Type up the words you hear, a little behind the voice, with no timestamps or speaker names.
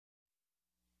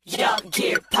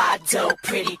여길 봐도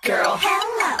pretty girl.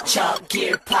 Hello.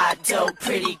 저길 봐도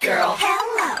pretty girl.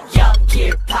 Hello.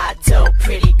 여길 봐도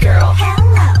pretty girl.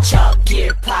 Hello.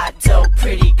 저길 봐도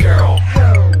pretty girl.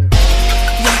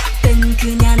 예쁜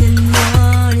그녀는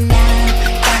몰라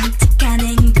깜찍한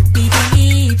앵긋빛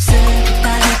입술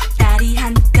버릇다리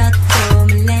한껏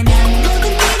뽐내면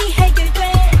모든 일이 해결돼.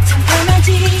 참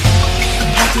편하지.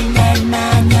 하필 날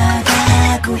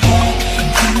마녀라고 해.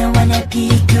 그녀와 날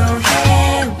비교해.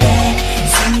 왜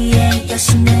승리의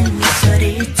여신은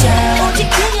미소를 져 오직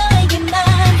그녀에게만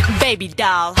Baby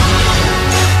doll.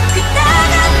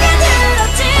 그따가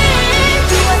깨들었지.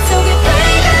 두원 속에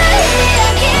불과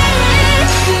이야기.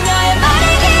 그녀의 말에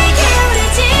귀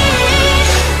기울이지.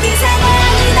 네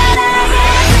사랑이 나라의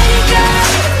pretty girl,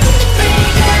 pretty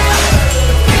girl,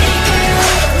 pretty girl.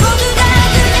 모두가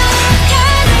그녀의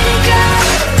pretty girl,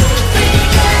 pretty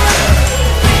girl,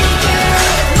 pretty girl.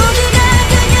 모두가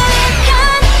그녀의 편.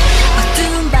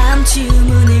 어두운 밤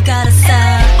주문을 걸었어.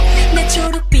 내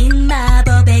초록빛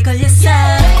마법에 걸렸어.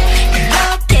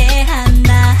 그렇게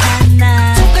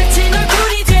하나하나 똑같은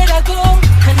얼굴이 되라고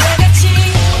하나같이.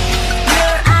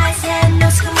 Your eyes had no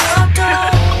스크무업도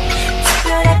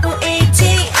특별하고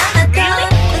있지 않았던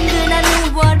은근한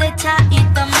 6월에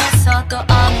차있던 미소도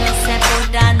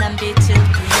어느새보다 난 빛을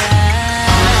뿌려.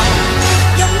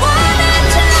 영원한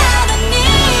줄 알았니.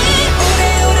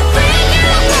 오래오래 bring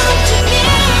you 멈추니.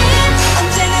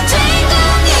 언제나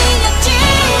주인공이었지.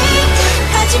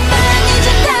 하지만 이제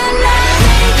달라.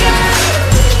 Pretty girl,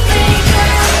 pretty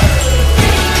girl,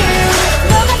 pretty girl.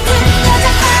 너 같은 여자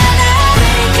하나.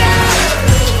 Pretty girl,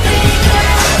 pretty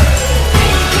girl,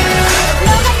 pretty girl. 너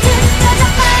같은 여자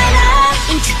하나.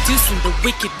 Introducing the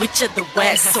wicked witch of the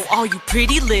west. So all you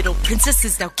pretty little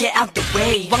princesses now get out the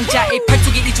way. 왕자의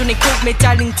팔뚝에 이존의 꼭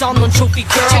매달린 넌 trophy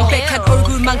girl. 창백한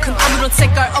얼굴만큼 아무런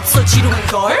색깔 없어 지루한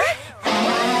걸.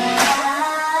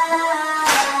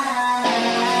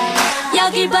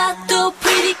 여길 봐도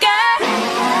pretty girl.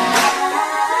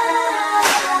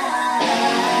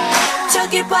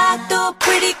 저길 봐도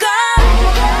pretty girl.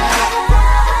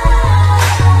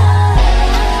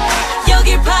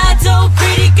 여길 봐도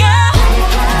pretty girl.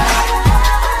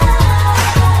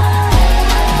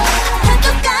 다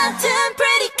똑같은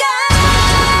pretty girl.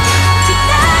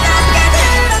 지나가게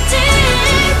들었지.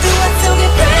 두원 속에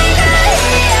불과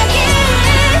이야기.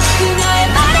 그녀의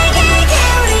말에 귀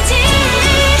기울이지.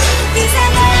 네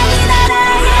사랑이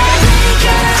나라의 pretty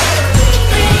girl,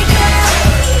 pretty girl,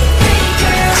 pretty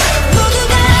girl.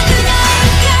 모두가 그녀의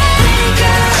pretty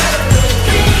girl,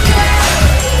 pretty girl,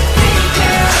 pretty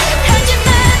girl. 하지만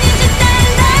이제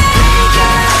달라. Pretty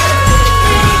girl,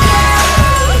 pretty girl,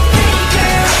 pretty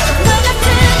girl. 너 같은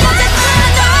여자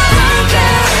하나.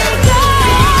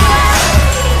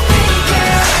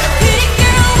 Pretty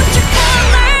girl, what's your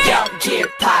color?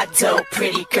 여길 봐도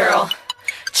pretty girl.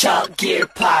 저길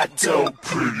봐도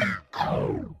pretty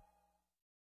girl.